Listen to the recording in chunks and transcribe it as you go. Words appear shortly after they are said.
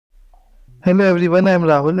Hello everyone, I am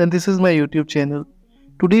Rahul and this is my YouTube channel.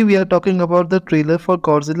 Today we are talking about the trailer for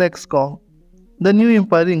Godzilla X Kong. The new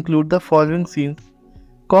empire includes the following scenes.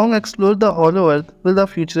 Kong explores the Hollow Earth with a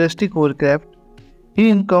futuristic warcraft. He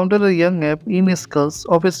encounters a young ape in skulls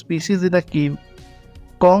of a species in a cave.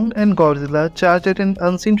 Kong and Godzilla charge at an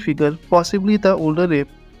unseen figure, possibly the older ape,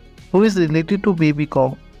 who is related to baby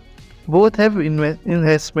Kong. Both have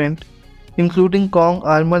enhancement, including Kong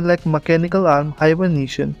armor like mechanical arm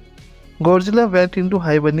hibernation. Godzilla went into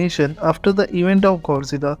hibernation after the event of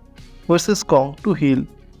Godzilla vs. Kong to heal.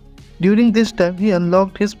 During this time, he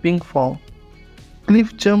unlocked his pink form.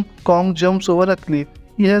 Cliff jump. Kong jumps over a cliff.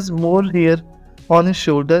 He has more hair on his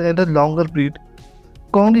shoulder and a longer beard.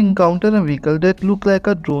 Kong encounters a vehicle that looks like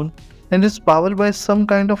a drone and is powered by some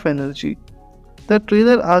kind of energy. The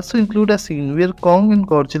trailer also includes a scene where Kong and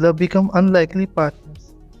Godzilla become unlikely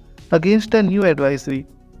partners against a new adversary.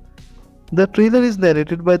 The trailer is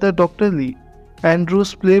narrated by the Dr. Lee,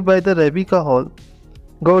 Andrews played by the Rebecca Hall.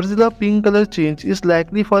 Godzilla pink color change is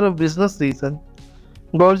likely for a business reason.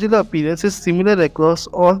 Godzilla appearance is similar across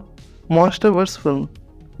all MonsterVerse films,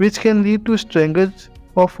 which can lead to strength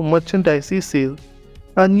of merchandise sales.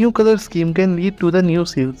 A new color scheme can lead to the new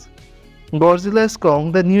sales. Godzilla X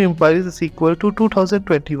Kong, the new empire is a sequel to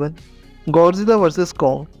 2021 Godzilla vs.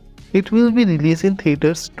 Kong. It will be released in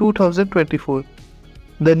theaters 2024.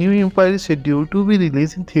 The new empire is scheduled to be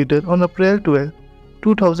released in theater on April 12,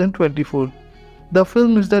 2024. The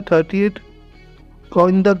film is the 30th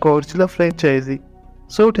in the Godzilla franchise.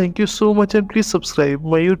 So thank you so much and please subscribe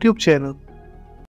my YouTube channel.